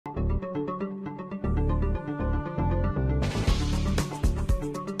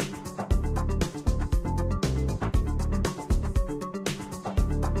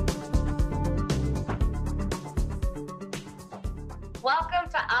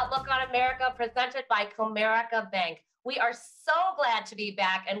Outlook on America presented by Comerica Bank. We are so glad to be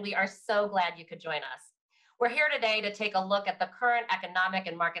back, and we are so glad you could join us. We're here today to take a look at the current economic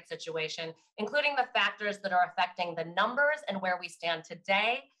and market situation, including the factors that are affecting the numbers and where we stand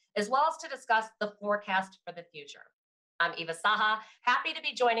today, as well as to discuss the forecast for the future. I'm Eva Saha, happy to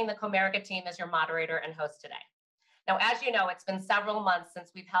be joining the Comerica team as your moderator and host today. Now, as you know, it's been several months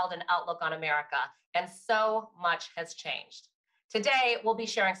since we've held an Outlook on America, and so much has changed. Today, we'll be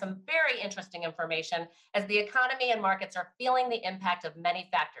sharing some very interesting information as the economy and markets are feeling the impact of many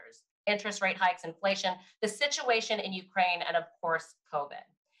factors: interest rate hikes, inflation, the situation in Ukraine, and of course, COVID.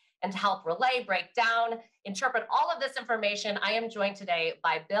 And to help relay, break down, interpret all of this information, I am joined today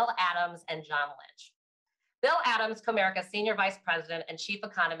by Bill Adams and John Lynch. Bill Adams, Comerica's Senior Vice President and Chief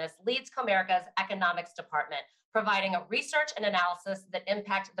Economist, leads Comerica's Economics Department, providing a research and analysis that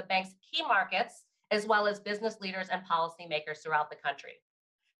impact the bank's key markets, as well as business leaders and policymakers throughout the country.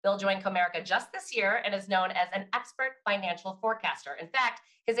 Bill joined Comerica just this year and is known as an expert financial forecaster. In fact,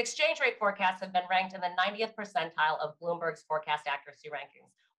 his exchange rate forecasts have been ranked in the 90th percentile of Bloomberg's forecast accuracy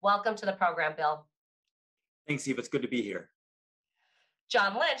rankings. Welcome to the program, Bill. Thanks, Eva. It's good to be here.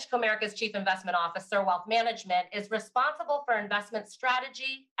 John Lynch, Comerica's Chief Investment Officer, Wealth Management, is responsible for investment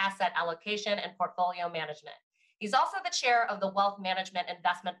strategy, asset allocation, and portfolio management. He's also the chair of the Wealth Management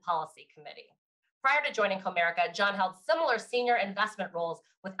Investment Policy Committee. Prior to joining Comerica, John held similar senior investment roles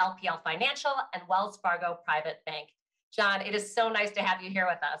with LPL Financial and Wells Fargo Private Bank. John, it is so nice to have you here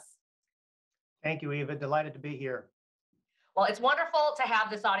with us. Thank you, Eva. Delighted to be here. Well, it's wonderful to have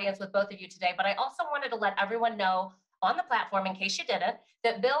this audience with both of you today, but I also wanted to let everyone know on the platform, in case you didn't,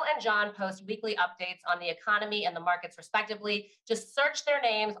 that Bill and John post weekly updates on the economy and the markets respectively. Just search their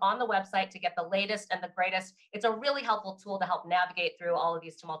names on the website to get the latest and the greatest. It's a really helpful tool to help navigate through all of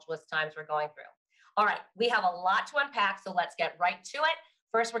these tumultuous times we're going through. All right, we have a lot to unpack, so let's get right to it.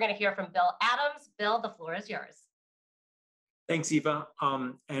 First, we're going to hear from Bill Adams. Bill, the floor is yours. Thanks, Eva,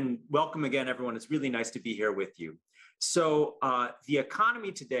 and welcome again, everyone. It's really nice to be here with you. So the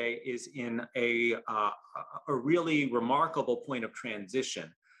economy today is in a really remarkable point of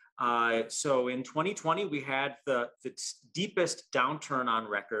transition. So in 2020, we had the deepest downturn on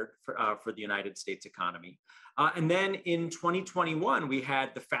record for the United States economy. And then in 2021, we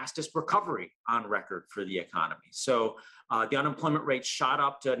had the fastest recovery on record for the economy. So the unemployment rate shot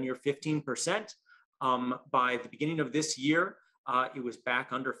up to near 15%. By the beginning of this year, it was back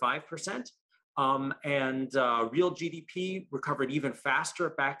under 5%. And real GDP recovered even faster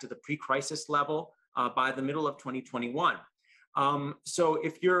back to the pre-crisis level by the middle of 2021. So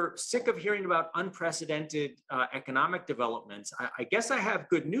if you're sick of hearing about unprecedented economic developments, I guess I have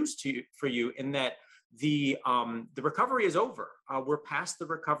good news for you in that the recovery is over. We're past the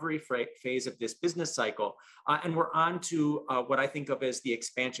recovery phase of this business cycle, and we're on to what I think of as the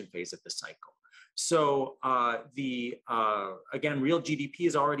expansion phase of the cycle. So again, real GDP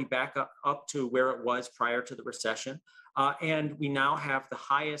is already back up to where it was prior to the recession. And we now have the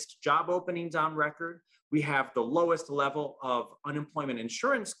highest job openings on record. We have the lowest level of unemployment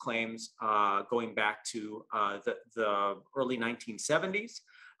insurance claims going back to the early 1970s.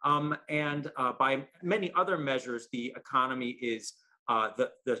 And by many other measures, the economy is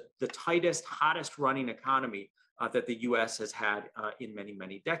the tightest, hottest running economy that the US has had in many,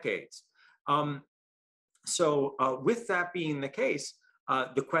 many decades. So with that being the case,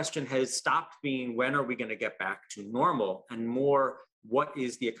 the question has stopped being when are we going to get back to normal, and more, what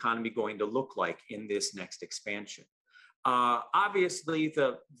is the economy going to look like in this next expansion? Obviously,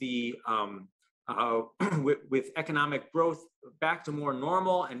 with economic growth back to more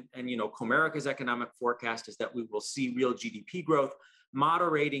normal, and you know, Comerica's economic forecast is that we will see real GDP growth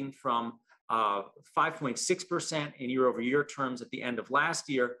moderating from 5.6% in year-over-year terms at the end of last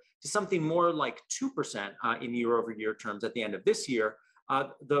year to something more like 2% in year-over-year terms at the end of this year.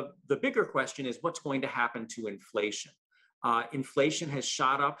 The bigger question is what's going to happen to inflation. Inflation has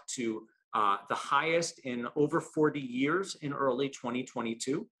shot up to the highest in over 40 years in early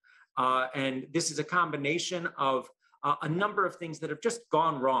 2022. And this is a combination of a number of things that have just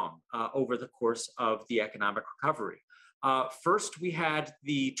gone wrong over the course of the economic recovery. First, we had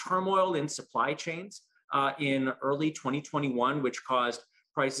the turmoil in supply chains in early 2021, which caused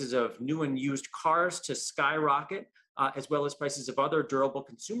prices of new and used cars to skyrocket, as well as prices of other durable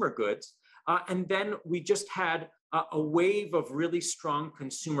consumer goods. And then we just had a wave of really strong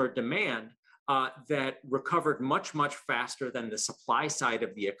consumer demand that recovered much, much faster than the supply side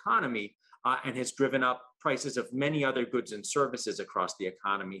of the economy and has driven up prices of many other goods and services across the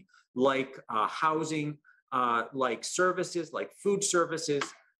economy, like housing, like services, like food services,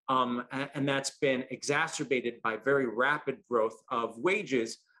 and that's been exacerbated by very rapid growth of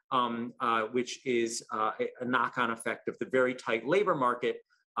wages which is a knock-on effect of the very tight labor market.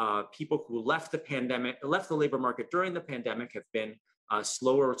 People who left the labor market during the pandemic have been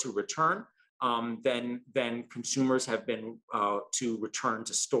slower to return than consumers have been to return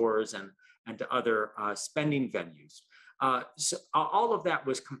to stores and to other spending venues. So all of that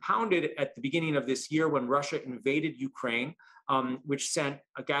was compounded at the beginning of this year when Russia invaded Ukraine, which sent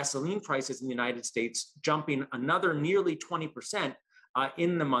gasoline prices in the United States jumping another nearly 20%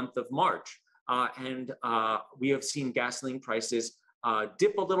 in the month of March. And we have seen gasoline prices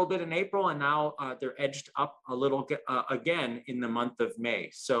dip a little bit in April, and now they're edged up a little again in the month of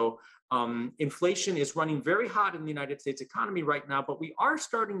May. So inflation is running very hot in the United States economy right now, but we are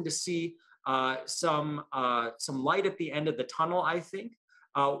starting to see some light at the end of the tunnel, I think.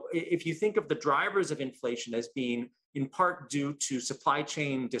 If you think of the drivers of inflation as being in part due to supply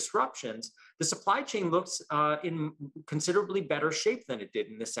chain disruptions, the supply chain looks in considerably better shape than it did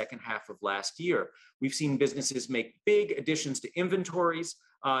in the second half of last year. We've seen businesses make big additions to inventories,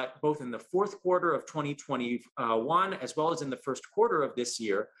 both in the fourth quarter of 2021, as well as in the first quarter of this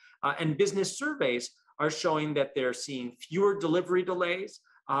year. And business surveys are showing that they're seeing fewer delivery delays.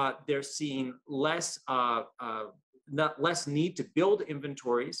 They're seeing less need to build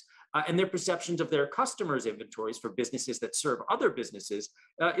inventories, and their perceptions of their customers' inventories for businesses that serve other businesses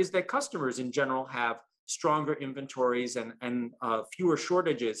is that customers in general have stronger inventories and fewer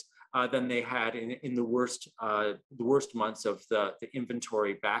shortages than they had in the worst months of the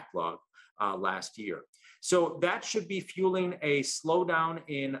inventory backlog last year. So that should be fueling a slowdown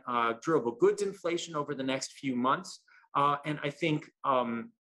in durable goods inflation over the next few months. And I think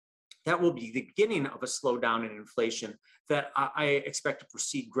that will be the beginning of a slowdown in inflation that I expect to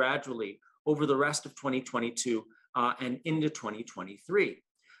proceed gradually over the rest of 2022 and into 2023.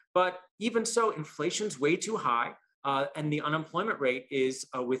 But even so, inflation's way too high, and the unemployment rate is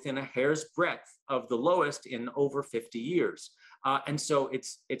within a hair's breadth of the lowest in over 50 years. And so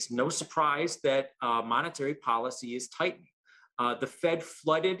it's no surprise that monetary policy is tightening. The Fed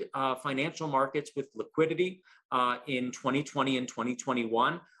flooded financial markets with liquidity in 2020 and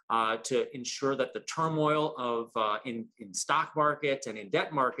 2021 to ensure that the turmoil of in stock markets and in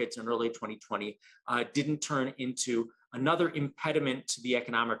debt markets in early 2020 didn't turn into another impediment to the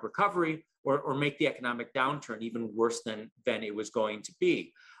economic recovery or make the economic downturn even worse than it was going to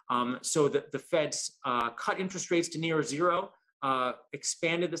be. So the Fed's cut interest rates to near zero,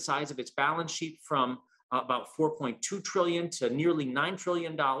 expanded the size of its balance sheet from about $4.2 trillion to nearly $9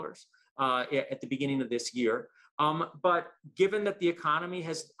 trillion at the beginning of this year. But given that the economy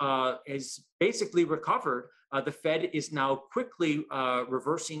has basically recovered, the Fed is now quickly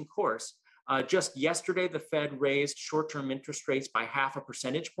reversing course. Just yesterday, the Fed raised short-term interest rates by 0.5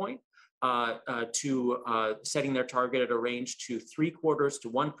 percentage point to setting their target at a range to 0.75% to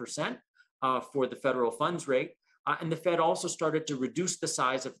 1% for the federal funds rate. And the Fed also started to reduce the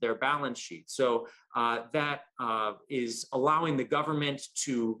size of their balance sheet. So that is allowing the government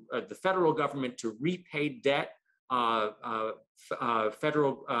to, the federal government to repay debt,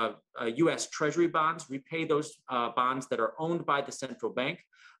 federal US Treasury bonds, repay those bonds that are owned by the central bank.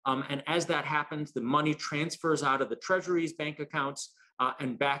 And as that happens, the money transfers out of the Treasury's bank accounts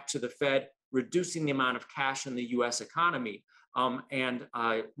and back to the Fed, reducing the amount of cash in the US economy and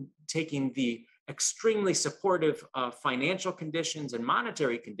taking the extremely supportive financial conditions and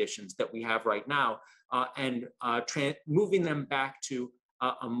monetary conditions that we have right now and moving them back to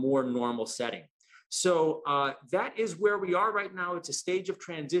a more normal setting. So that is where we are right now. It's a stage of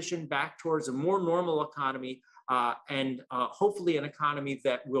transition back towards a more normal economy and hopefully an economy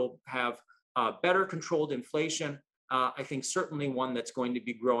that will have better controlled inflation. I think certainly one that's going to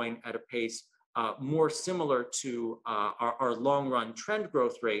be growing at a pace more similar to our long run trend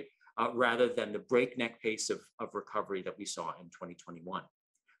growth rate rather than the breakneck pace of recovery that we saw in 2021.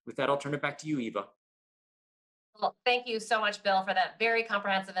 With that, I'll turn it back to you, Eva. Well, thank you so much, Bill, for that very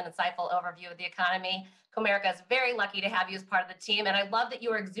comprehensive and insightful overview of the economy. Comerica is very lucky to have you as part of the team, and I love that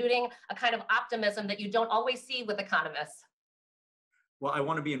you are exuding a kind of optimism that you don't always see with economists. Well, I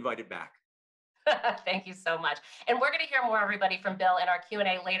want to be invited back. Thank you so much. And we're going to hear more, everybody, from Bill in our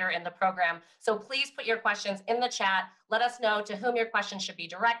Q&A later in the program. So please put your questions in the chat. Let us know to whom your questions should be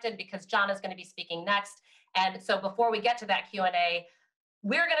directed because John is going to be speaking next. And so before we get to that Q&A,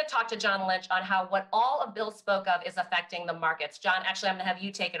 we're going to talk to John Lynch on how what all of Bill spoke of is affecting the markets. John, actually, I'm going to have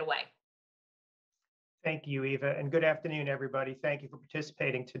you take it away. Thank you, Eva, and good afternoon, everybody. Thank you for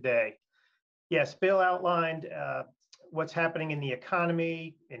participating today. Yes, Bill outlined what's happening in the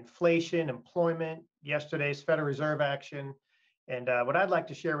economy, inflation, employment, yesterday's Federal Reserve action, And what I'd like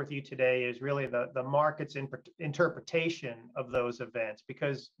to share with you today is really the market's interpretation of those events,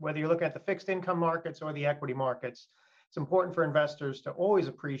 because whether you're looking at the fixed income markets or the equity markets, it's important for investors to always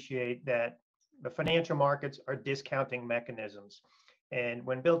appreciate that the financial markets are discounting mechanisms. And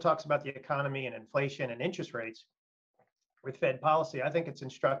when Bill talks about the economy and inflation and interest rates with Fed policy, I think it's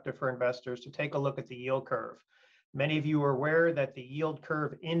instructive for investors to take a look at the yield curve. Many of you are aware that the yield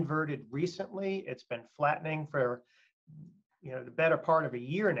curve inverted recently. It's been flattening for the better part of a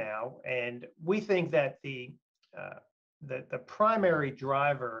year now, and we think that the primary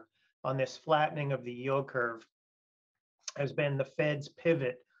driver on this flattening of the yield curve has been the Fed's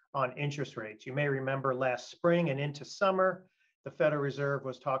pivot on interest rates. You may remember last spring and into summer, the Federal Reserve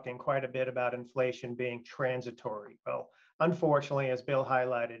was talking quite a bit about inflation being transitory. Well, unfortunately, as Bill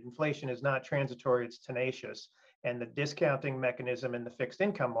highlighted, inflation is not transitory, it's tenacious, and the discounting mechanism in the fixed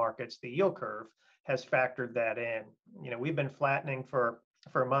income markets, the yield curve, has factored that in. We've been flattening for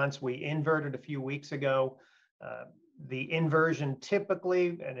months. We inverted a few weeks ago. The inversion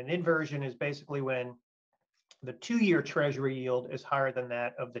typically, and an inversion is basically when the 2-year Treasury yield is higher than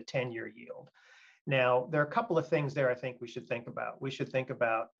that of the 10-year yield. Now, there are a couple of things there I think we should think about. We should think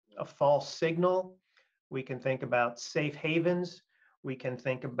about a false signal. We can think about safe havens. We can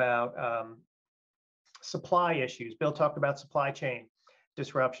think about supply issues. Bill talked about supply chain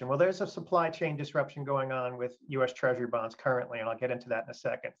disruption. Well, there's a supply chain disruption going on with U.S. Treasury bonds currently, and I'll get into that in a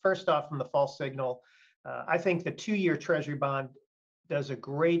second. First off, from the false signal, I think the 2-year Treasury bond does a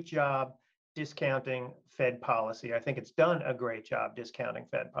great job discounting Fed policy. I think it's done a great job discounting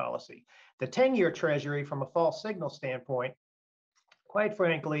Fed policy. The 10-year Treasury, from a false signal standpoint, quite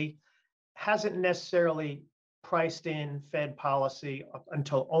frankly, hasn't necessarily priced in Fed policy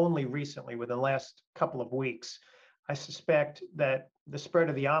until only recently, within the last couple of weeks. I suspect that the spread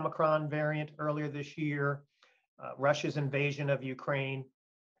of the Omicron variant earlier this year, Russia's invasion of Ukraine,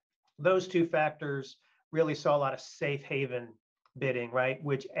 those two factors really saw a lot of safe haven bidding, right,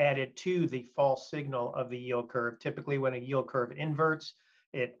 which added to the false signal of the yield curve. Typically, when a yield curve inverts,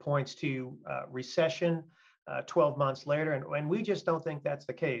 it points to recession 12 months later. And we just don't think that's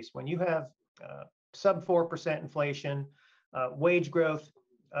the case. When you have sub 4% inflation, wage growth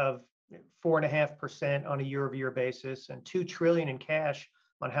of 4.5% on a year-over-year basis, and $2 trillion in cash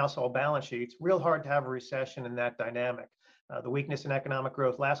on household balance sheets, real hard to have a recession in that dynamic. The weakness in economic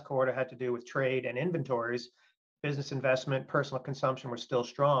growth last quarter had to do with trade and inventories. Business investment, personal consumption were still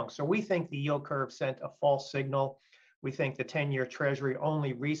strong. So we think the yield curve sent a false signal. We think the 10-year Treasury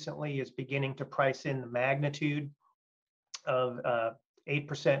only recently is beginning to price in the magnitude of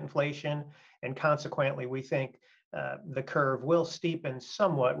 8% inflation. And consequently, we think the curve will steepen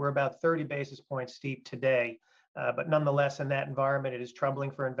somewhat. We're about 30 basis points steep today. But nonetheless, in that environment, it is troubling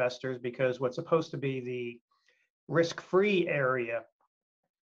for investors because what's supposed to be the risk-free area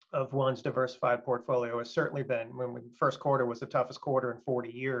of one's diversified portfolio has certainly been, when the first quarter was the toughest quarter in 40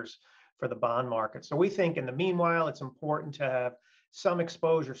 years for the bond market. So we think in the meanwhile, it's important to have some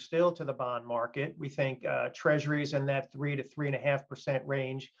exposure still to the bond market. We think treasuries in that 3 to 3.5%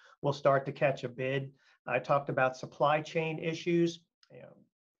 range will start to catch a bid. I talked about supply chain issues.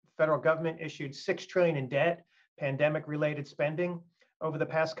 Federal government issued $6 trillion in debt, pandemic-related spending over the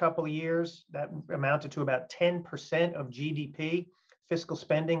past couple of years. That amounted to about 10% of GDP, fiscal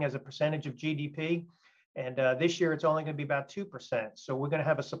spending as a percentage of GDP. And this year, it's only going to be about 2%. So we're going to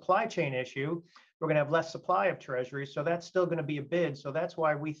have a supply chain issue. We're going to have less supply of treasuries. So that's still going to be a bid. So that's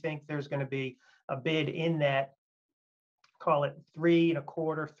why we think there's going to be a bid in that, call it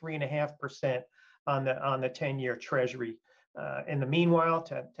 3.25%, 3.5% on the 10-year Treasury. In the meanwhile,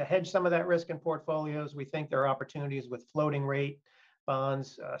 to hedge some of that risk in portfolios, we think there are opportunities with floating rate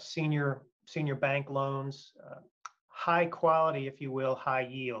bonds, senior bank loans, high quality, if you will, high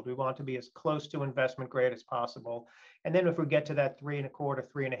yield. We want to be as close to investment grade as possible. And then if we get to that 3.25%,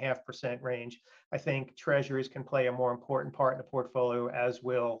 3.5% range, I think treasuries can play a more important part in the portfolio, as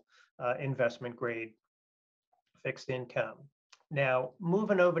will investment grade fixed income. Now,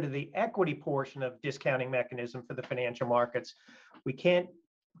 moving over to the equity portion of discounting mechanism for the financial markets, we can't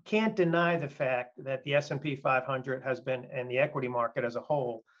deny the fact that the S&P 500 has been, and the equity market as a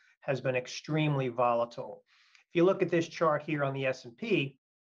whole, has been extremely volatile. If you look at this chart here on the S&P,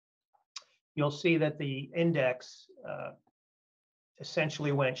 you'll see that the index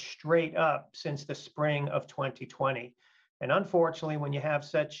essentially went straight up since the spring of 2020. And unfortunately, when you have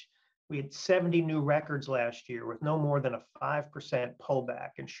we had 70 new records last year with no more than a 5%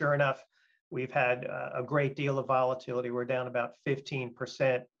 pullback. And sure enough, we've had a great deal of volatility. We're down about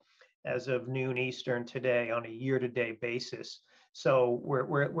 15% as of noon Eastern today on a year-to-date basis. So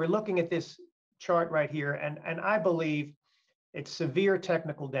we're looking at this chart right here, and I believe it's severe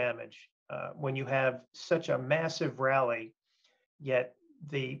technical damage when you have such a massive rally. Yet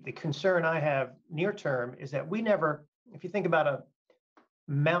the concern I have near term is that we never, if you think about a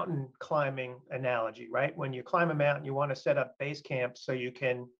mountain climbing analogy, right? When you climb a mountain, you want to set up base camp so you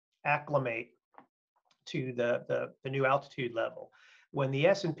can acclimate to the new altitude level. When the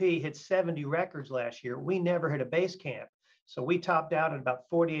S&P hit 70 records last year, we never hit a base camp. So we topped out at about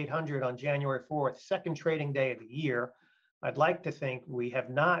 4,800 on January 4th, second trading day of the year. I'd like to think we have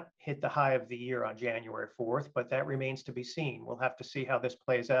not hit the high of the year on January 4th, but that remains to be seen. We'll have to see how this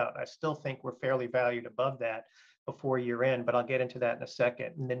plays out. I still think we're fairly valued above that before year end, but I'll get into that in a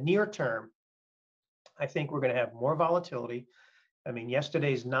second. In the near term, I think we're going to have more volatility. I mean,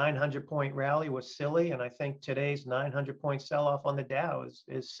 yesterday's 900-point rally was silly, and I think today's 900-point sell-off on the Dow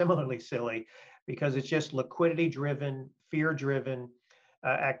is similarly silly because it's just liquidity-driven, fear-driven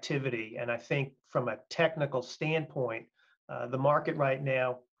activity. And I think from a technical standpoint, the market right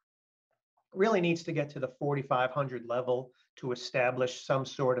now really needs to get to the 4,500 level to establish some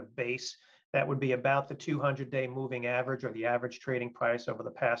sort of base. That would be about the 200-day moving average, or the average trading price over the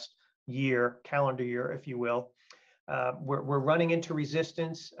past year, calendar year, if you will. We're running into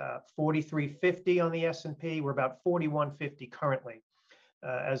resistance, 4,350 on the S&P. We're about 4,150 currently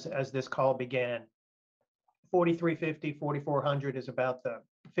as this call began. 4,350, 4,400 is about the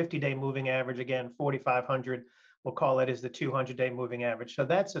 50-day moving average. Again, 4,500, we'll call it, is the 200-day moving average. So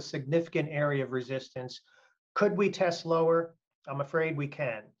that's a significant area of resistance. Could we test lower? I'm afraid we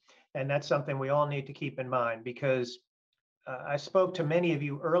can. And that's something we all need to keep in mind, because I spoke to many of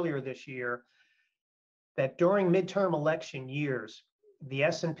you earlier this year that during midterm election years, the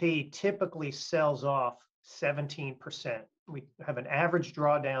S&P typically sells off 17%. We have an average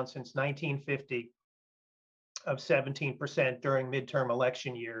drawdown since 1950 of 17% during midterm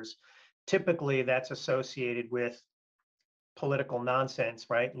election years. Typically, that's associated with political nonsense,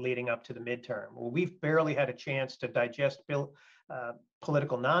 right, leading up to the midterm. Well, we've barely had a chance to digest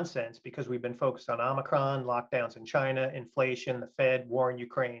political nonsense because we've been focused on Omicron, lockdowns in China, inflation, the Fed, war in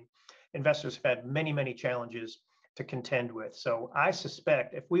Ukraine. Investors have had many, many challenges to contend with. So I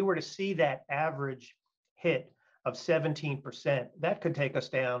suspect if we were to see that average hit of 17%, that could take us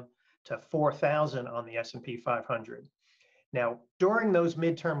down to 4,000 on the S&P 500. Now, during those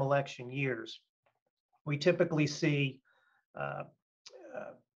midterm election years, we typically see a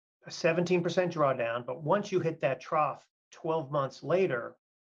 17% drawdown, but once you hit that trough 12 months later,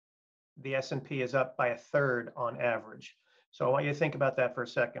 the S&P is up by a third on average. So I want you to think about that for a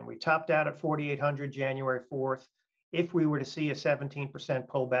second. We topped out at 4,800 January 4th. If we were to see a 17%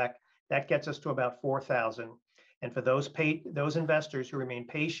 pullback, that gets us to about 4,000. And for those investors who remain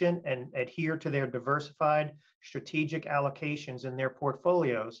patient and adhere to their diversified strategic allocations in their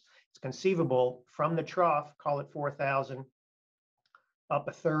portfolios, it's conceivable from the trough, call it 4,000, up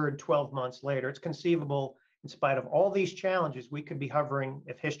a third 12 months later. It's conceivable, in spite of all these challenges, we could be hovering,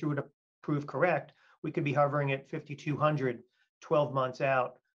 if history would prove correct, we could be hovering at 5,200 12 months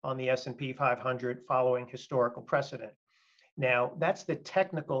out on the S&P 500 following historical precedent. Now, that's the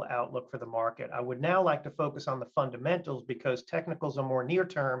technical outlook for the market. I would now like to focus on the fundamentals, because technicals are more near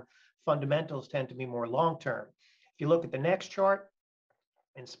term, fundamentals tend to be more long term. If you look at the next chart,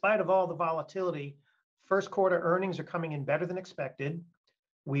 in spite of all the volatility, first quarter earnings are coming in better than expected.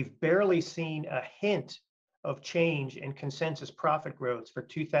 We've barely seen a hint of change in consensus profit growth for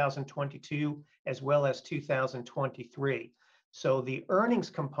 2022 as well as 2023. So the earnings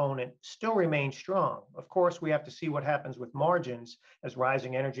component still remains strong. Of course, we have to see what happens with margins as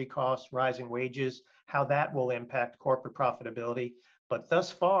rising energy costs, rising wages, how that will impact corporate profitability. But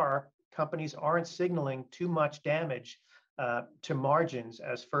thus far, companies aren't signaling too much damage to margins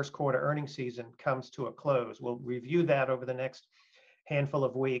as first quarter earnings season comes to a close. We'll review that over the next handful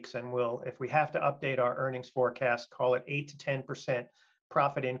of weeks, and we'll, if we have to update our earnings forecast, call it 8 to 10%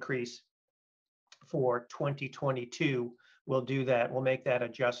 profit increase for 2022. We'll do that. We'll make that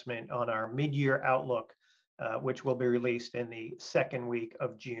adjustment on our mid-year outlook, which will be released in the second week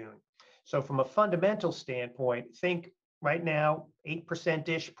of June. So from a fundamental standpoint, think right now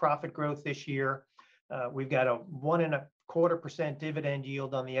 8%-ish profit growth this year. We've got a 1.25% dividend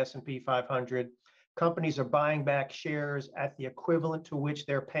yield on the S&P 500. Companies are buying back shares at the equivalent to which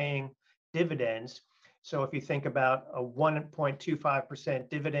they're paying dividends. So if you think about a 1.25%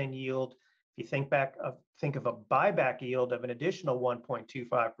 dividend yield, if you think of a buyback yield of an additional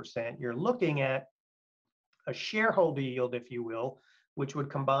 1.25%, you're looking at a shareholder yield, if you will, which would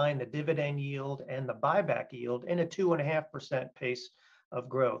combine the dividend yield and the buyback yield in a 2.5% pace of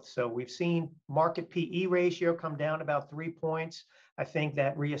growth. So we've seen market PE ratio come down about 3 points. I think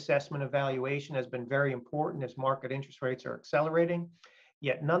that reassessment of valuation has been very important as market interest rates are accelerating.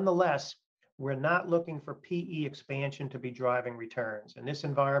 Yet nonetheless, we're not looking for PE expansion to be driving returns. In this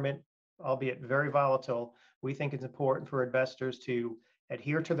environment, albeit very volatile, we think it's important for investors to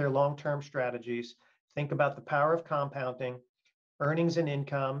adhere to their long-term strategies, think about the power of compounding, earnings and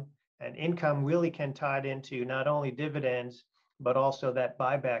income really can tie it into not only dividends, but also that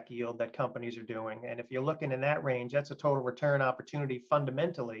buyback yield that companies are doing. And if you're looking in that range, that's a total return opportunity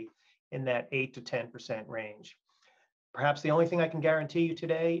fundamentally in that 8 to 10% range. Perhaps the only thing I can guarantee you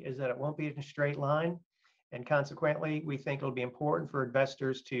today is that it won't be in a straight line. And consequently, we think it'll be important for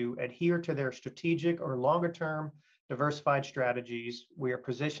investors to adhere to their strategic or longer term diversified strategies. We are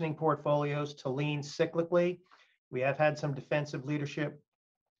positioning portfolios to lean cyclically. We have had some defensive leadership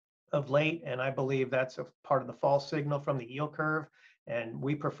of late, and I believe that's a part of the false signal from the yield curve. And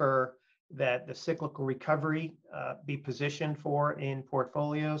we prefer that the cyclical recovery be positioned for in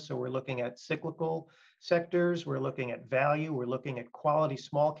portfolios. So we're looking at cyclical sectors, we're looking at value, we're looking at quality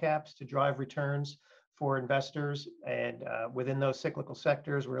small caps to drive returns for investors. And within those cyclical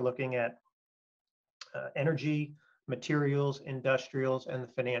sectors, we're looking at energy, materials, industrials, and the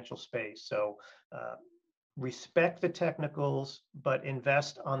financial space. So respect the technicals, but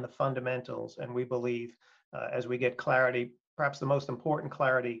invest on the fundamentals. And we believe as we get clarity, perhaps the most important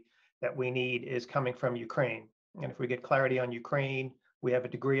clarity that we need is coming from Ukraine. And if we get clarity on Ukraine, we have a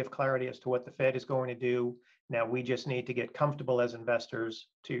degree of clarity as to what the Fed is going to do. Now we just need to get comfortable as investors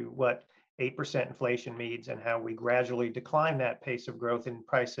to what 8% inflation means and how we gradually decline that pace of growth in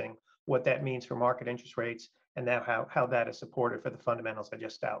pricing, what that means for market interest rates, and now how that is supported for the fundamentals I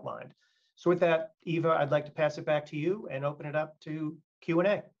just outlined. So with that, Eva, I'd like to pass it back to you and open it up to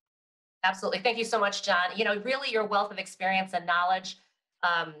Q&A. Absolutely. Thank you so much, John. You know, really your wealth of experience and knowledge,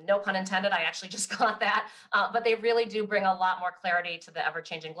 no pun intended, I actually just got that, but they really do bring a lot more clarity to the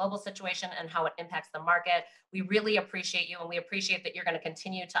ever-changing global situation and how it impacts the market. We really appreciate you, and we appreciate that you're going to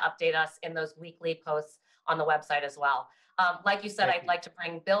continue to update us in those weekly posts on the website as well. Like you said, I'd like to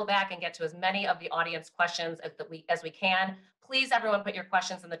bring Bill back and get to as many of the audience questions as we can. Please, everyone, put your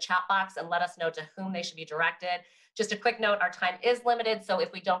questions in the chat box and let us know to whom they should be directed. Just a quick note, our time is limited, so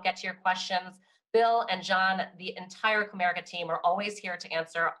if we don't get to your questions, Bill and John, the entire Comerica team are always here to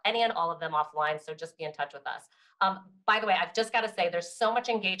answer any and all of them offline, so just be in touch with us. By the way, I've just got to say there's so much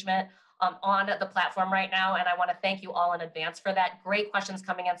engagement on the platform right now, and I want to thank you all in advance for that. Great questions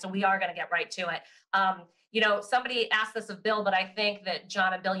coming in, so we are going to get right to it. You know, somebody asked this of Bill, but I think that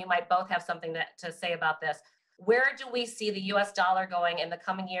John and Bill, you might both have something to say about this. Where do we see the US dollar going in the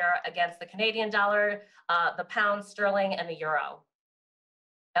coming year against the Canadian dollar, the pound sterling, and the euro?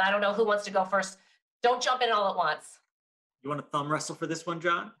 And I don't know who wants to go first. Don't jump in all at once. You want to thumb wrestle for this one,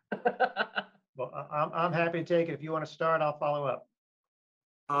 John? Well, I'm happy to take it. If you want to start, I'll follow up.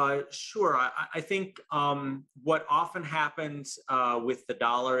 Sure. I think what often happens with the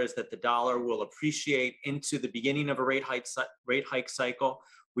dollar is that the dollar will appreciate into the beginning of a rate hike cycle.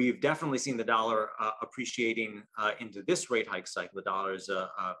 We've definitely seen the dollar appreciating into this rate hike cycle. The dollar is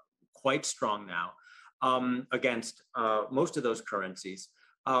quite strong now against most of those currencies.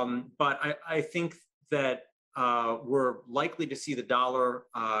 But I think that we're likely to see the dollar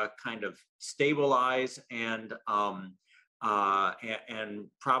kind of stabilize and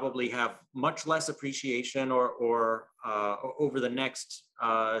probably have much less appreciation or over the next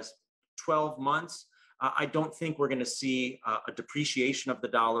 12 months. I don't think we're going to see a depreciation of the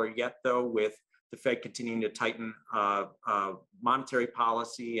dollar yet, though, with the Fed continuing to tighten monetary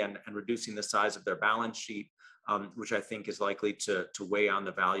policy and reducing the size of their balance sheet, which I think is likely to weigh on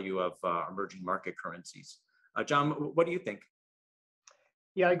the value of emerging market currencies. John, what do you think?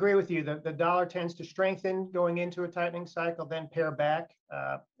 Yeah, I agree with you. The dollar tends to strengthen going into a tightening cycle, then pare back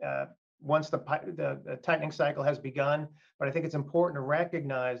once the tightening cycle has begun. But I think it's important to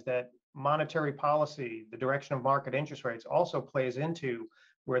recognize that monetary policy, the direction of market interest rates, also plays into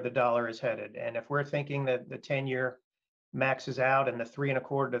where the dollar is headed. And if we're thinking that the 10-year maxes out in the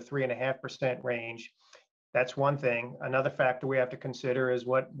 3.25% to 3.5% range, that's one thing. Another factor we have to consider is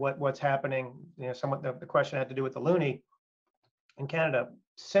what's happening. You know, somewhat the question had to do with the loonie in Canada.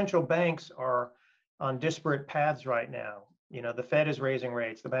 Central banks are on disparate paths right now. You know, the Fed is raising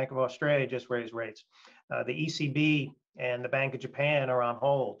rates. The Bank of Australia just raised rates. The ECB and the Bank of Japan are on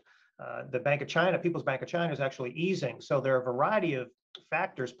hold. The Bank of China, People's Bank of China, is actually easing. So there are a variety of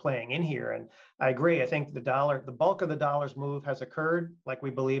factors playing in here. And I agree. I think the bulk of the dollar's move has occurred. Like we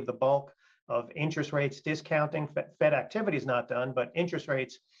believe the bulk of interest rates discounting, Fed activity is not done, but interest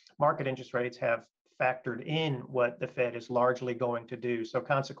rates, market interest rates have factored in what the Fed is largely going to do. So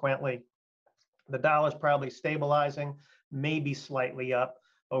consequently, the dollar is probably stabilizing, maybe slightly up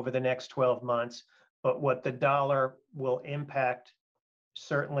over the next 12 months. But what the dollar will impact,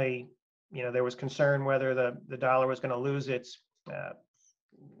 certainly, there was concern whether the dollar was going to lose its,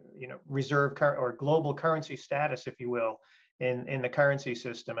 reserve or global currency status, if you will, in the currency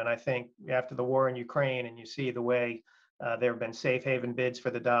system. And I think after the war in Ukraine, and you see the way there have been safe haven bids for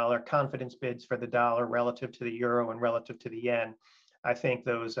the dollar, confidence bids for the dollar relative to the euro and relative to the yen, I think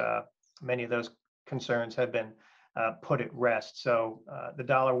those many of those concerns have been put at rest. So the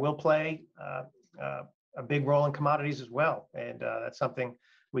dollar will play a big role in commodities as well. And that's something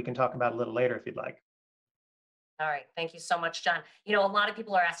we can talk about a little later if you'd like. All right, thank you so much, John. A lot of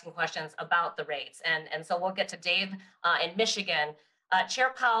people are asking questions about the rates, and so we'll get to Dave in Michigan.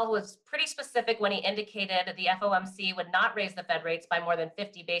 Chair Powell was pretty specific when he indicated the FOMC would not raise the Fed rates by more than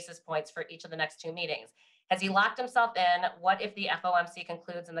 50 basis points for each of the next 2 meetings. Has he locked himself in? What if the FOMC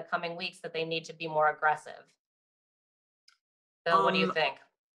concludes in the coming weeks that they need to be more aggressive? Bill, what do you think?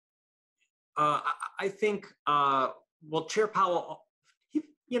 I think, well, Chair Powell,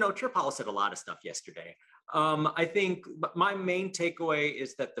 Chair Powell said a lot of stuff yesterday. I think my main takeaway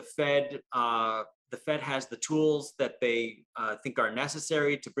is that the Fed has the tools that they think are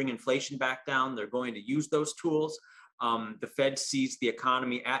necessary to bring inflation back down. They're going to use those tools. The Fed sees the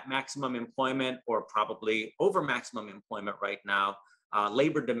economy at maximum employment or probably over maximum employment right now.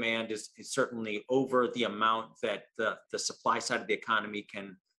 Labor demand is certainly over the amount that the supply side of the economy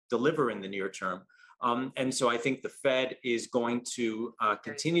can deliver in the near term. And so I think the Fed is going to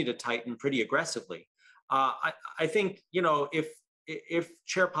continue to tighten pretty aggressively. I think, if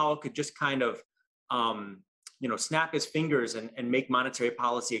Chair Powell could just kind of, snap his fingers and make monetary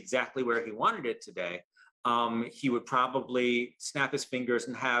policy exactly where he wanted it today, he would probably snap his fingers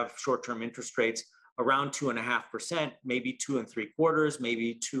and have short-term interest rates around 2.5%, maybe 2 3/4,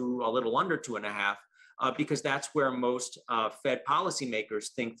 maybe a little under 2.5%, because that's where most Fed policymakers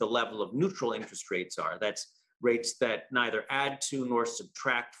think the level of neutral interest rates are. That's rates that neither add to nor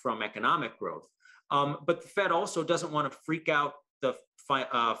subtract from economic growth. But the Fed also doesn't want to freak out the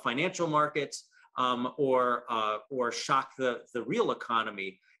financial markets or shock the real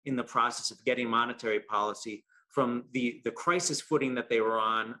economy in the process of getting monetary policy from the crisis footing that they were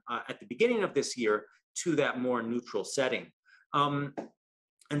on at the beginning of this year to that more neutral setting.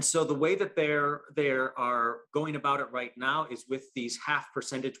 And so the way that they are going about it right now is with these 0.5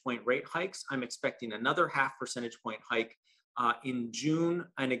 percentage point rate hikes. I'm expecting another 0.5 percentage point hike in June,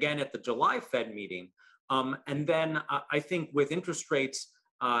 and again at the July Fed meeting. And then I think with interest rates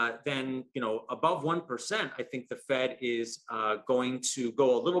then above 1%, I think the Fed is going to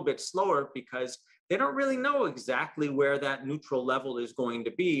go a little bit slower because they don't really know exactly where that neutral level is going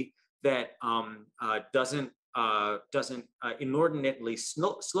to be that doesn't inordinately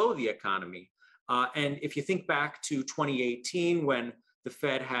slow the economy. And if you think back to 2018, when the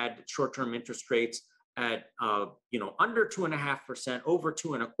Fed had short-term interest rates at under 2.5%, over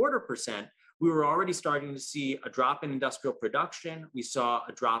 2.25%, we were already starting to see a drop in industrial production. We saw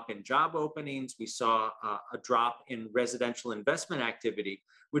a drop in job openings. We saw a drop in residential investment activity,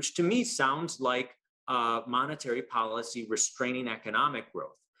 which to me sounds like monetary policy restraining economic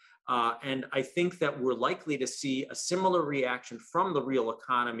growth. And I think that we're likely to see a similar reaction from the real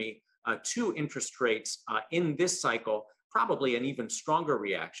economy to interest rates in this cycle, probably an even stronger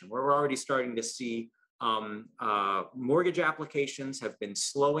reaction, where we're already starting to see mortgage applications have been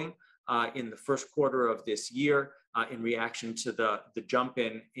slowing in the first quarter of this year in reaction to the jump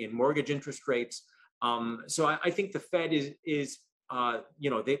in mortgage interest rates. So I think the Fed is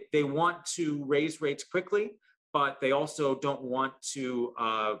they want to raise rates quickly, but they also don't want to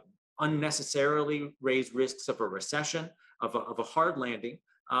unnecessarily raise risks of a recession, of a hard landing.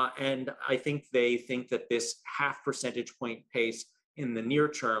 And I think they think that this 0.5 percentage point pace in the near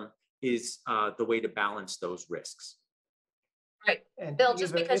term is the way to balance those risks. Right. And Bill,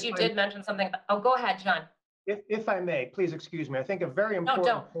 just because you did mention something, go ahead, John. If I may, please excuse me. I think a very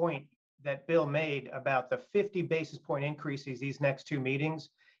important point that Bill made about the 50 basis point increases these next 2 meetings.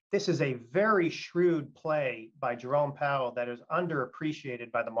 This is a very shrewd play by Jerome Powell that is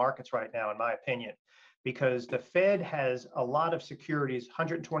underappreciated by the markets right now, in my opinion, because the Fed has a lot of securities,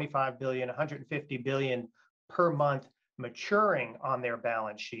 125 billion, 150 billion per month maturing on their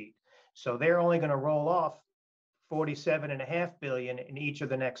balance sheet. So they're only going to roll off 47.5 billion in each of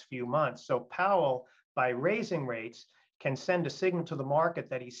the next few months. So Powell, by raising rates, can send a signal to the market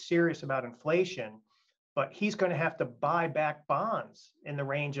that he's serious about inflation, but he's going to have to buy back bonds in the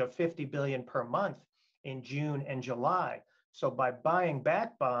range of 50 billion per month in June and July. So by buying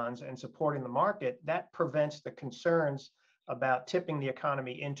back bonds and supporting the market, that prevents the concerns about tipping the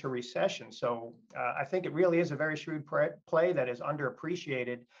economy into recession. So I think it really is a very shrewd play that is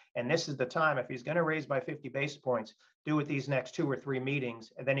underappreciated. And this is the time, if he's going to raise by 50 basis points, do it these next 2 or 3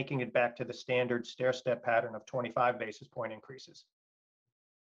 meetings, and then he can get back to the standard stair-step pattern of 25 basis point increases.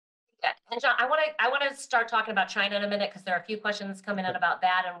 Yeah. And John, I want to start talking about China in a minute because there are a few questions coming in about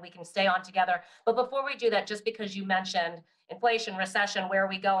that, and we can stay on together. But before we do that, just because you mentioned inflation, recession, where are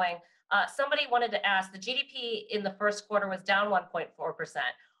we going? Somebody wanted to ask, the GDP in the first quarter was down 1.4%.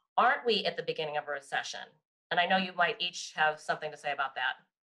 Aren't we at the beginning of a recession? And I know you might each have something to say about that.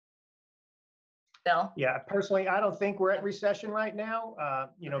 Bill? Yeah, personally, I don't think we're at recession right now.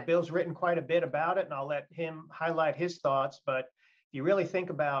 Okay. Bill's written quite a bit about it, and I'll let him highlight his thoughts. But if you really think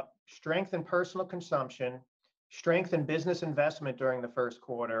about strength in personal consumption, strength in business investment during the first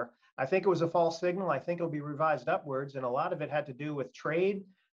quarter, I think it was a false signal. I think it'll be revised upwards, and a lot of it had to do with trade.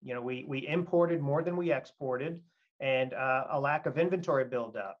 We imported more than we exported, and a lack of inventory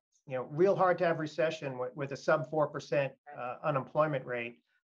buildup. Real hard to have recession with a sub 4% unemployment rate,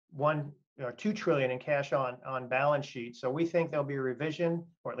 2 trillion in cash on balance sheet. So we think there'll be a revision,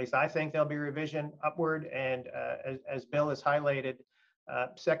 or at least I think there'll be a revision upward. And as Bill has highlighted,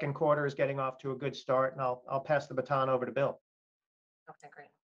 second quarter is getting off to a good start, and I'll pass the baton over to Bill. Okay, great.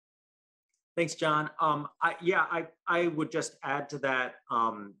 Thanks, John. I would just add to that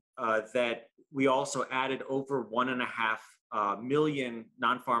that we also added over 1.5 million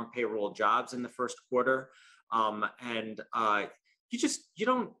non-farm payroll jobs in the first quarter, you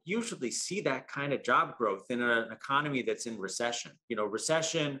don't usually see that kind of job growth in an economy that's in recession.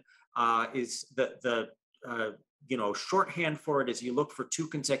 Recession is the shorthand for it is you look for 2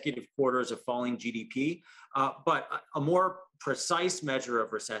 consecutive quarters of falling GDP. But a more precise measure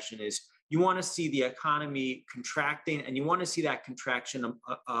of recession is you want to see the economy contracting, and you want to see that contraction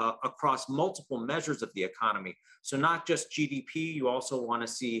across multiple measures of the economy. So not just GDP, you also want to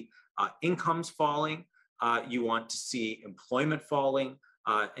see incomes falling, you want to see employment falling,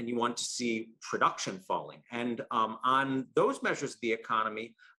 and you want to see production falling. And on those measures of the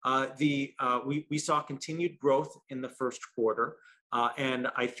economy, we saw continued growth in the first quarter. And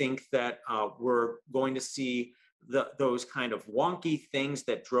I think that we're going to see those kind of wonky things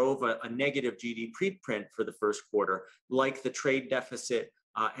that drove a negative GDP print for the first quarter, like the trade deficit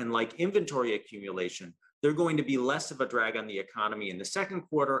and like inventory accumulation. They're going to be less of a drag on the economy in the second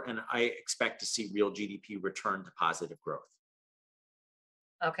quarter, and I expect to see real GDP return to positive growth.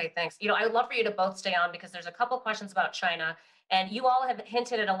 Okay, thanks. I would love for you to both stay on because there's a couple questions about China, and you all have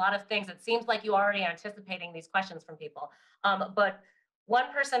hinted at a lot of things. It seems like you are already anticipating these questions from people. But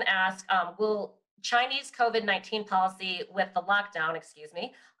one person asked, will Chinese COVID-19 policy with the lockdown,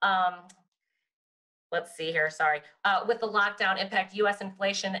 let's see here, sorry, with the lockdown impact US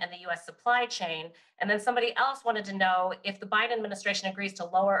inflation and the US supply chain? And then somebody else wanted to know if the Biden administration agrees to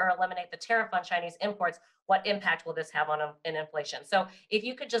lower or eliminate the tariff on Chinese imports, what impact will this have on inflation? So if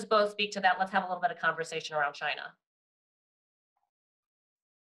you could just both speak to that, let's have a little bit of conversation around China.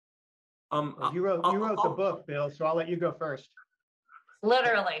 You wrote the book, Bill, so I'll let you go first.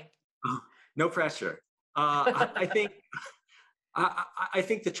 Literally. No pressure. I think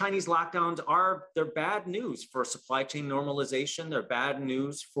the Chinese lockdowns they're bad news for supply chain normalization. They're bad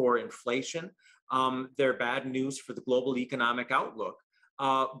news for inflation. They're bad news for the global economic outlook.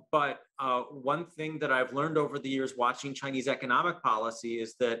 But one thing that I've learned over the years watching Chinese economic policy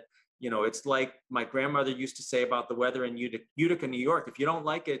is that, it's like my grandmother used to say about the weather in Utica, New York. If you don't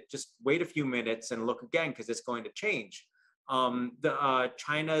like it, just wait a few minutes and look again, because it's going to change.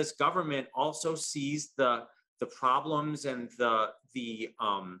 China's government also sees the problems and the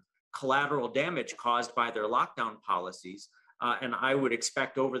collateral damage caused by their lockdown policies. And I would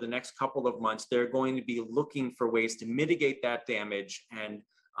expect over the next couple of months, they're going to be looking for ways to mitigate that damage and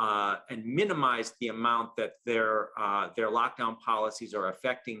minimize the amount that their lockdown policies are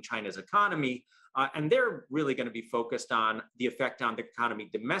affecting China's economy. And they're really going to be focused on the effect on the economy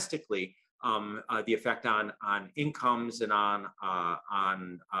domestically, the effect on incomes and on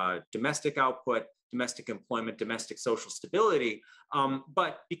domestic output, domestic employment, domestic social stability.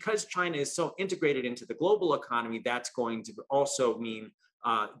 But because China is so integrated into the global economy, that's going to also mean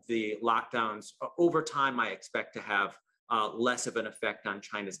the lockdowns over time, I expect to have less of an effect on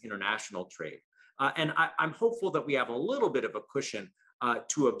China's international trade. And I'm hopeful that we have a little bit of a cushion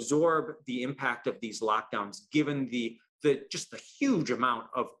to absorb the impact of these lockdowns, given just the huge amount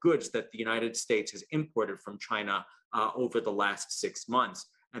of goods that the United States has imported from China over the last 6 months.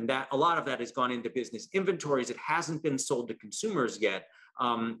 And that a lot of that has gone into business inventories. It hasn't been sold to consumers yet,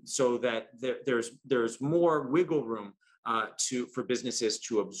 so that there's more wiggle room for businesses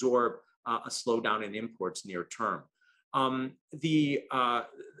to absorb a slowdown in imports near term.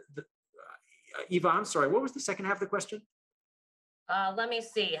 Eva, I'm sorry, what was the second half of the question? Let me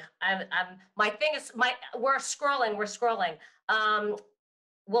see. My thing is, we're scrolling.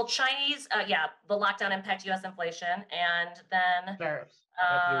 Will Chinese, the lockdown impact U.S. inflation? And then Tariffs. It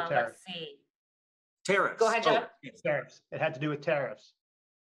had to do with tariffs. let's see. Tariffs. Go ahead, John. Yes, tariffs. It had to do with tariffs.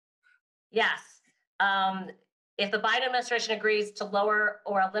 Yes. If the Biden administration agrees to lower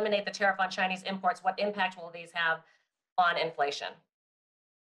or eliminate the tariff on Chinese imports, what impact will these have on inflation?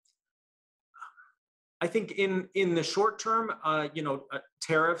 I think in the short term,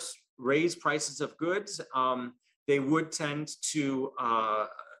 tariffs raise prices of goods. They would tend to,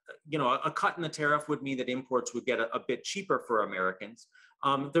 a cut in the tariff would mean that imports would get a bit cheaper for Americans.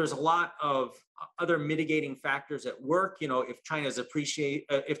 There's a lot of other mitigating factors at work. If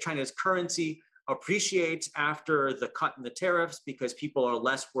China's currency appreciates after the cut in the tariffs because people are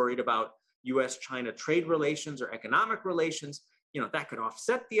less worried about U.S.-China trade relations or economic relations, that could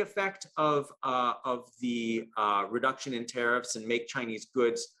offset the effect of the reduction in tariffs and make Chinese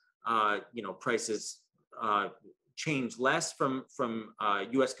goods, prices change less from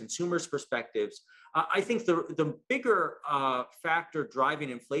U.S. consumers' perspectives. I think the bigger factor driving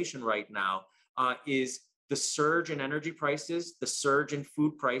inflation right now is the surge in energy prices, the surge in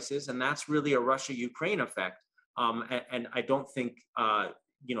food prices, and that's really a Russia-Ukraine effect. And I don't think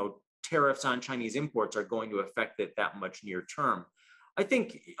tariffs on Chinese imports are going to affect it that much near term. I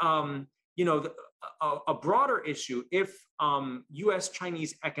think a broader issue, if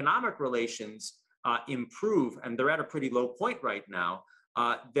U.S.-Chinese economic relations improve, and they're at a pretty low point right now,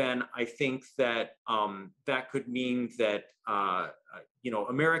 then I think that that could mean that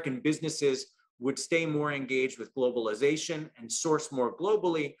American businesses would stay more engaged with globalization and source more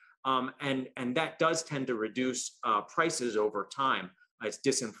globally, and that does tend to reduce prices over time. It's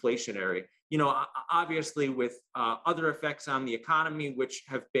disinflationary. Obviously with other effects on the economy, which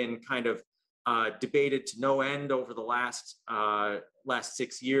have been kind of debated to no end over the last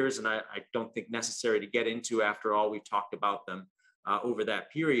 6 years, and I don't think necessary to get into after all we talked about them over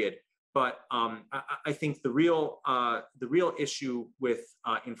that period. But I think the real issue with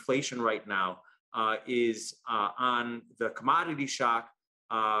inflation right now is on the commodity shock.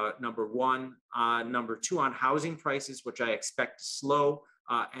 Number one, number two on housing prices, which I expect to slow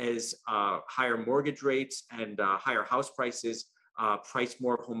as higher mortgage rates and higher house prices price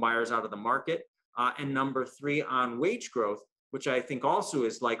more home buyers out of the market. And number three on wage growth, which I think also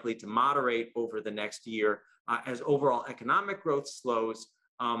is likely to moderate over the next year as overall economic growth slows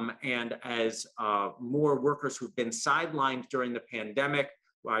and as more workers who've been sidelined during the pandemic,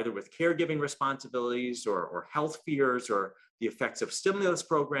 either with caregiving responsibilities or health fears or the effects of stimulus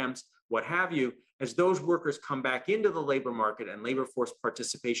programs, what have you, as those workers come back into the labor market and labor force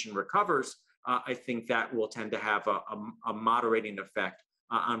participation recovers, I think that will tend to have a moderating effect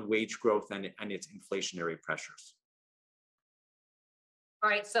on wage growth and its inflationary pressures. All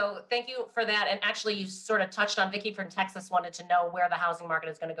right, so thank you for that. And actually, you sort of touched on, Vicki from Texas wanted to know where the housing market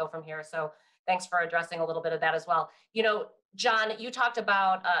is going to go from here. So thanks for addressing a little bit of that as well. John, you talked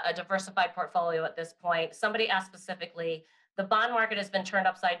about a diversified portfolio at this point. Somebody asked specifically, the bond market has been turned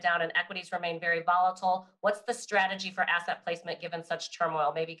upside down and equities remain very volatile. What's the strategy for asset placement given such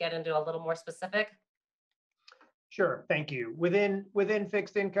turmoil? Maybe get into a little more specific. Sure, thank you. Within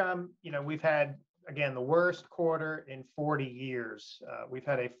fixed income, we've had, again, the worst quarter in 40 years. We've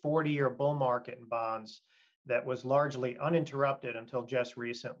had a 40-year bull market in bonds that was largely uninterrupted until just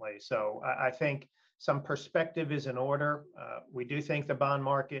recently. So I think some perspective is in order. We do think the bond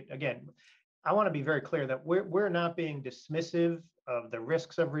market, again, I want to be very clear that we're not being dismissive of the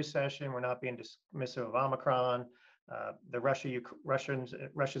risks of recession. We're not being dismissive of Omicron,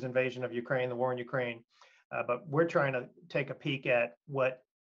 Russia's invasion of Ukraine, the war in Ukraine. But we're trying to take a peek at what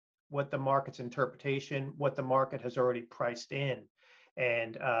the market's interpretation, what the market has already priced in.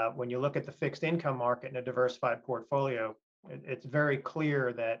 And when you look at the fixed income market in a diversified portfolio, it's very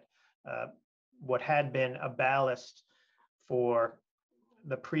clear that what had been a ballast for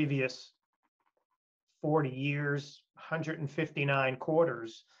the previous 40 years, 159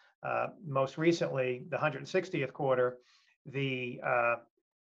 quarters, most recently, the 160th quarter, the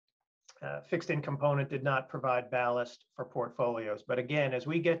fixed income component did not provide ballast for portfolios. But again, as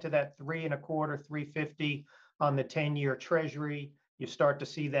we get to that 3.25, 350 on the 10-year Treasury, you start to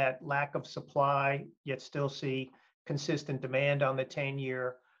see that lack of supply, yet still see consistent demand on the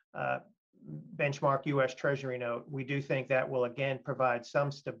 10-year benchmark U.S. Treasury note. We do think that will again provide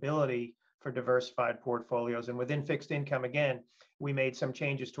some stability for diversified portfolios. And within fixed income, again, we made some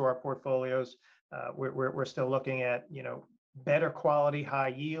changes to our portfolios We're still looking at, better quality, high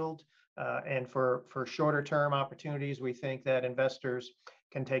yield. And for shorter term opportunities, we think that investors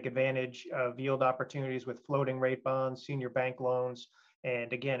can take advantage of yield opportunities with floating rate bonds, senior bank loans.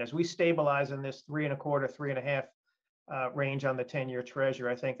 And again, as we stabilize in this 3.25, 3.5 range on the 10-year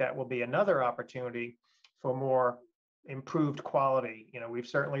Treasury, I think that will be another opportunity for more improved quality. We've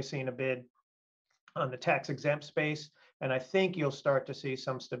certainly seen a bid on the tax exempt space, and I think you'll start to see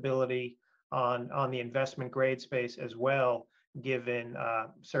some stability on the investment grade space as well, given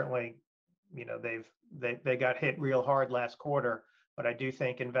certainly, they got hit real hard last quarter. But I do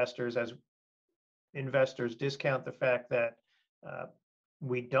think as investors discount the fact that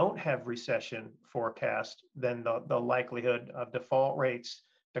we don't have recession forecast, then the likelihood of default rates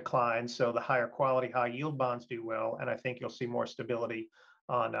declines. So the higher quality, high yield bonds do well. And I think you'll see more stability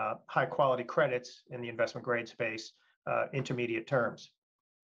on high quality credits in the investment grade space, intermediate terms.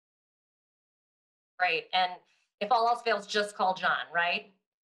 Right. And if all else fails, just call John, right?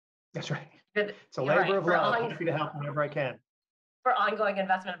 That's right. Good. It's a You're labor right. of love. Happy to help whenever I can. For ongoing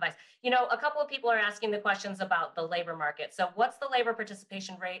investment advice. A couple of people are asking the questions about the labor market. So what's the labor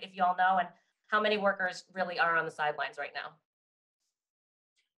participation rate, if you all know, and how many workers really are on the sidelines right now?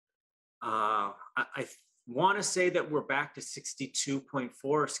 I want to say that we're back to 62.4,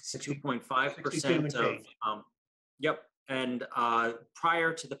 62.5% of, yep. And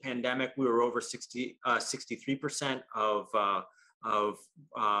prior to the pandemic, we were over 63% of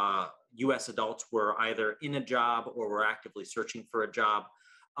U.S. adults were either in a job or were actively searching for a job.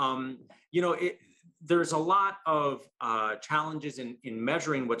 There's a lot of challenges in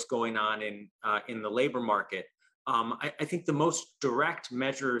measuring what's going on in the labor market. I think the most direct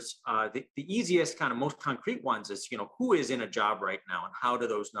measures, the easiest kind of most concrete ones is, who is in a job right now and how do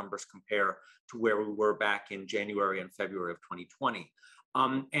those numbers compare to where we were back in January and February of 2020.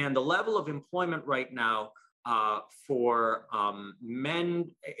 And the level of employment right now for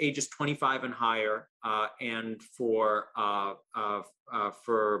men ages 25 and higher, and for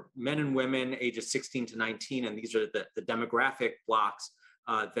men and women ages 16 to 19, and these are the demographic blocks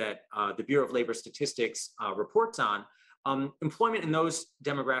that the Bureau of Labor Statistics reports on, employment in those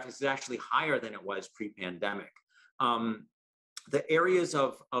demographics is actually higher than it was pre-pandemic. The areas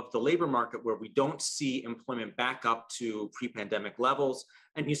of the labor market where we don't see employment back up to pre-pandemic levels,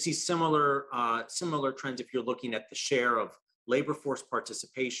 and you see similar trends if you're looking at the share of labor force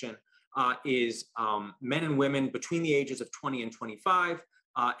participation, is men and women between the ages of 20 and 25,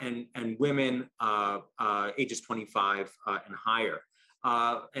 and women ages 25 and higher.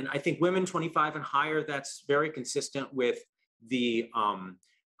 And I think women 25 and higher, that's very consistent with the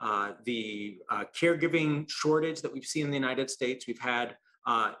caregiving shortage that we've seen in the United States. We've had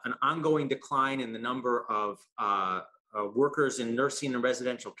an ongoing decline in the number of workers in nursing and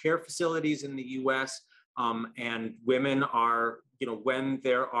residential care facilities in the U.S. And women are, when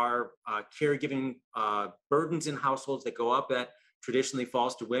there are caregiving burdens in households that go up, that traditionally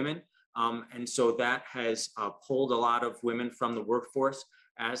falls to women. And so that has pulled a lot of women from the workforce,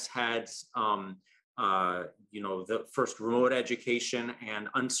 as has the first remote education and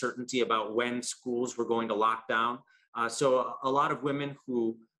uncertainty about when schools were going to lock down. So a lot of women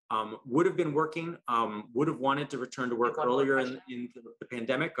who would have been working, would have wanted to return to work earlier in the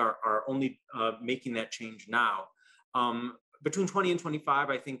pandemic are only making that change now. Between 20 and 25,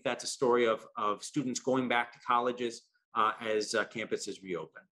 I think that's a story of students going back to colleges as campuses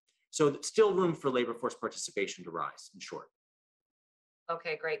reopen. So still room for labor force participation to rise, in short.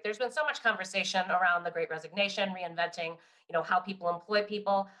 Okay, great. There's been so much conversation around the Great Resignation, reinventing, how people employ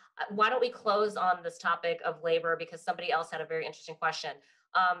people. Why don't we close on this topic of labor, because somebody else had a very interesting question.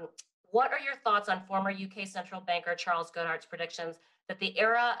 What are your thoughts on former UK central banker Charles Goodhart's predictions that the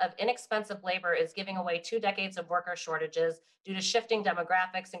era of inexpensive labor is giving away 2 decades of worker shortages due to shifting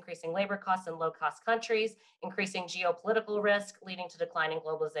demographics, increasing labor costs in low-cost countries, increasing geopolitical risk, leading to declining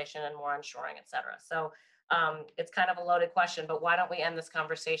globalization and more onshoring, et cetera? So it's kind of a loaded question, but why don't we end this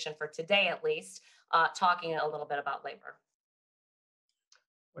conversation for today, at least, talking a little bit about labor?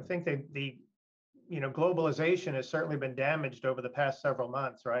 I think the globalization has certainly been damaged over the past several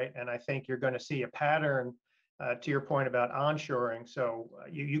months, right? And I think you're going to see a pattern, to your point about onshoring. So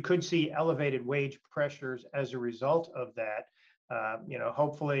you could see elevated wage pressures as a result of that.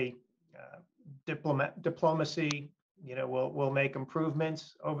 Hopefully diplomacy, will make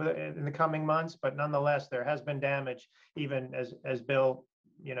improvements in the coming months, but nonetheless, there has been damage, even as Bill,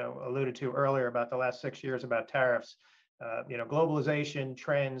 alluded to earlier about the last 6 years about tariffs. Globalization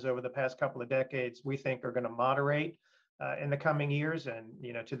trends over the past couple of decades, we think are going to moderate in the coming years. And,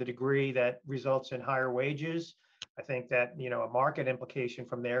 to the degree that results in higher wages, I think that, a market implication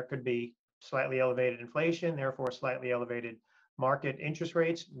from there could be slightly elevated inflation, therefore slightly elevated market interest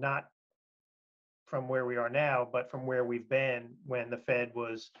rates, not from where we are now, but from where we've been when the Fed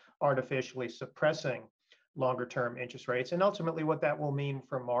was artificially suppressing longer term interest rates, and ultimately what that will mean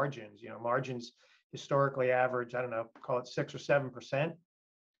for margins. Margins historically average, I don't know, call it 6 or 7%.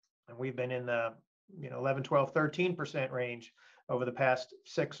 And we've been in the 11, 12, 13% range over the past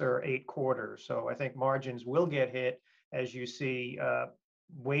 6 or 8 quarters. So I think margins will get hit as you see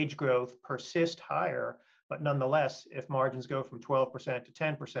wage growth persist higher. But nonetheless, if margins go from 12% to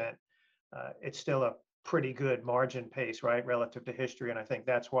 10%, it's still a pretty good margin pace, right, relative to history. And I think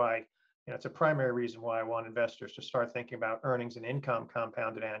that's why, it's a primary reason why I want investors to start thinking about earnings and income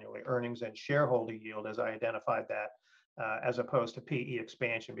compounded annually, earnings and shareholder yield, as I identified that, as opposed to PE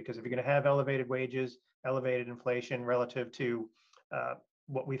expansion. Because if you're going to have elevated wages, elevated inflation relative to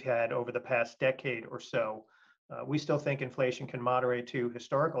what we've had over the past decade or so, we still think inflation can moderate to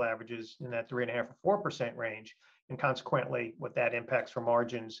historical averages in that 3.5% or 4% range. And consequently, what that impacts for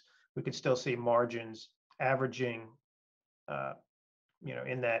margins, we could still see margins averaging,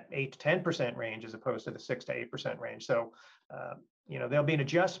 in that 8 to 10% range as opposed to the 6 to 8% range. So, there'll be an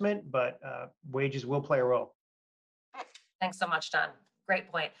adjustment, but wages will play a role. Thanks so much, John.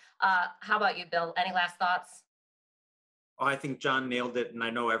 Great point. How about you, Bill? Any last thoughts? Oh, I think John nailed it, and I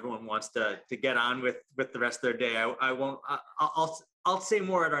know everyone wants to get on with the rest of their day. I won't. I'll say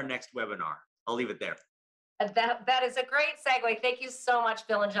more at our next webinar. I'll leave it there. That is a great segue. Thank you so much,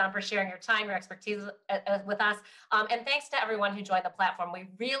 Bill and John, for sharing your time, your expertise with us. And thanks to everyone who joined the platform. We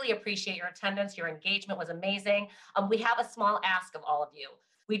really appreciate your attendance. Your engagement was amazing. We have a small ask of all of you.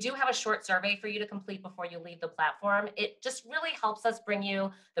 We do have a short survey for you to complete before you leave the platform. It just really helps us bring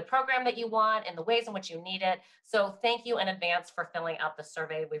you the program that you want and the ways in which you need it. So thank you in advance for filling out the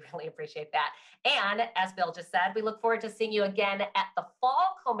survey. We really appreciate that. And as Bill just said, we look forward to seeing you again at the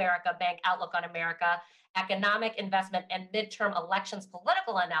fall Comerica Bank Outlook on America Economic Investment and Midterm Elections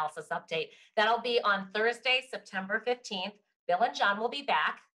Political Analysis Update. That'll be on Thursday, September 15th. Bill and John will be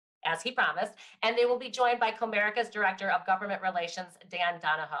back, as he promised, and they will be joined by Comerica's Director of Government Relations, Dan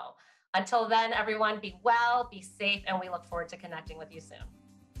Donahoe. Until then, everyone, be well, be safe, and we look forward to connecting with you soon.